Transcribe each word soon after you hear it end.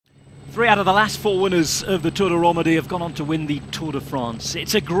3 out of the last 4 winners of the Tour de Romandie have gone on to win the Tour de France.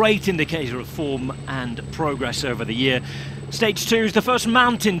 It's a great indicator of form and progress over the year. Stage 2 is the first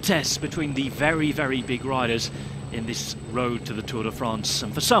mountain test between the very, very big riders in this road to the Tour de France,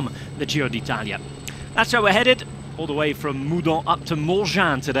 and for some, the Giro d'Italia. That's where we're headed, all the way from Moudon up to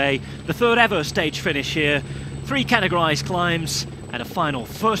Morgin today. The third ever stage finish here, 3 categorised climbs, and a final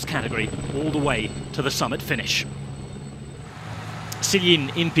first category all the way to the summit finish. Siljen,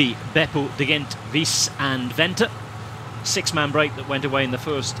 Impi, Beppo, De Gent, Wies and Venter. 6-man break that went away in the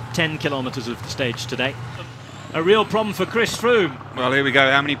first 10 kilometres of the stage today. A real problem for Chris Froome. Well, here we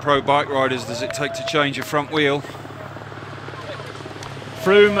go. How many pro bike riders does it take to change a front wheel?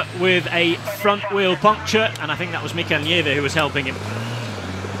 Froome with a front wheel puncture, and I think that was Mikel Nieve who was helping him.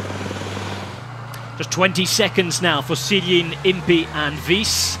 Just 20 seconds now for Siljen, Impi and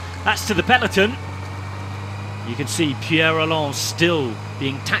Wies. That's to the peloton. You can see Pierre Rolland still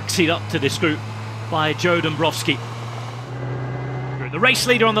being taxied up to this group by Joe Dombrowski. The race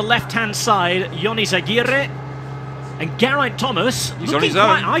leader on the left-hand side, Ilnur Zakarin, and Geraint Thomas looking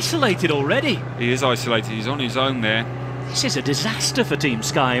quite isolated already. He is isolated, he's on his own there. This is a disaster for Team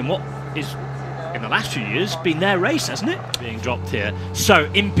Sky in what is, in the last few years, been their race, hasn't it? Being dropped here. So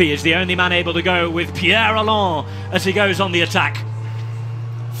Impi is the only man able to go with Pierre Rolland as he goes on the attack.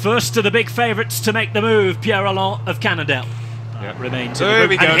 First to the big favourites to make the move, Pierre Rolland of Cannondale. Remains in the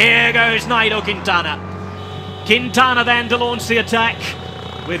group. And here goes Nairo Quintana. Quintana then to launch the attack,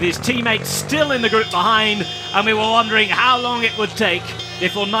 with his teammates still in the group behind, and we were wondering how long it would take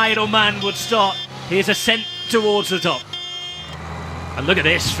before Nairo Man would start his ascent towards the top. And look at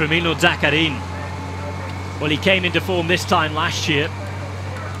this from Ilnur Zakarin. Well, he came into form this time last year.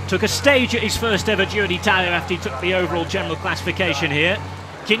 Took a stage at his first ever Giro d'Italia after he took the overall general classification here.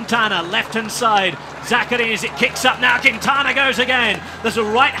 Quintana, left-hand side. Zakarin as it kicks up now. Quintana goes again. There's a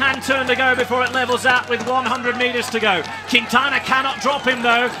right-hand turn to go before it levels out with 100 metres to go. Quintana cannot drop him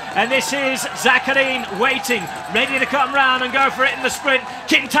though. And this is Zakarin waiting, ready to come round and go for it in the sprint.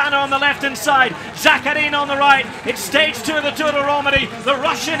 Quintana on the left-hand side. Zakarin on the right. It's stage 2 of the Tour de Romandie. The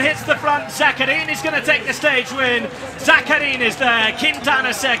Russian hits the front. Zakarin is going to take the stage win. Zakarin is there.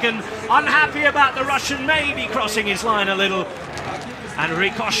 Quintana second. Unhappy about the Russian maybe crossing his line a little. And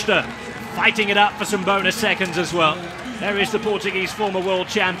Rui Costa fighting it up for some bonus seconds as well. There is the Portuguese former world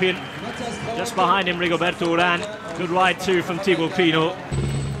champion. Just behind him, Rigoberto Urán. Good ride too from Thibaut Pinot.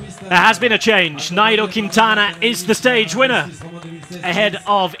 There has been a change. Nairo Quintana is the stage winner ahead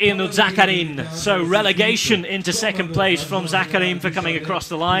of Ilnur Zakarin. So relegation into second place from Zakarin for coming across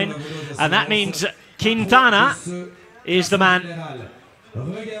the line. And that means Quintana is the man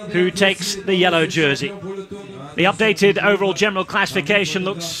who takes the yellow jersey. The updated overall general classification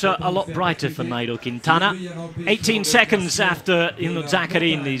looks a lot brighter for Nairo Quintana. 18 seconds after Ilnur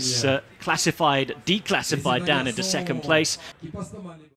Zakarin is declassified down into second place.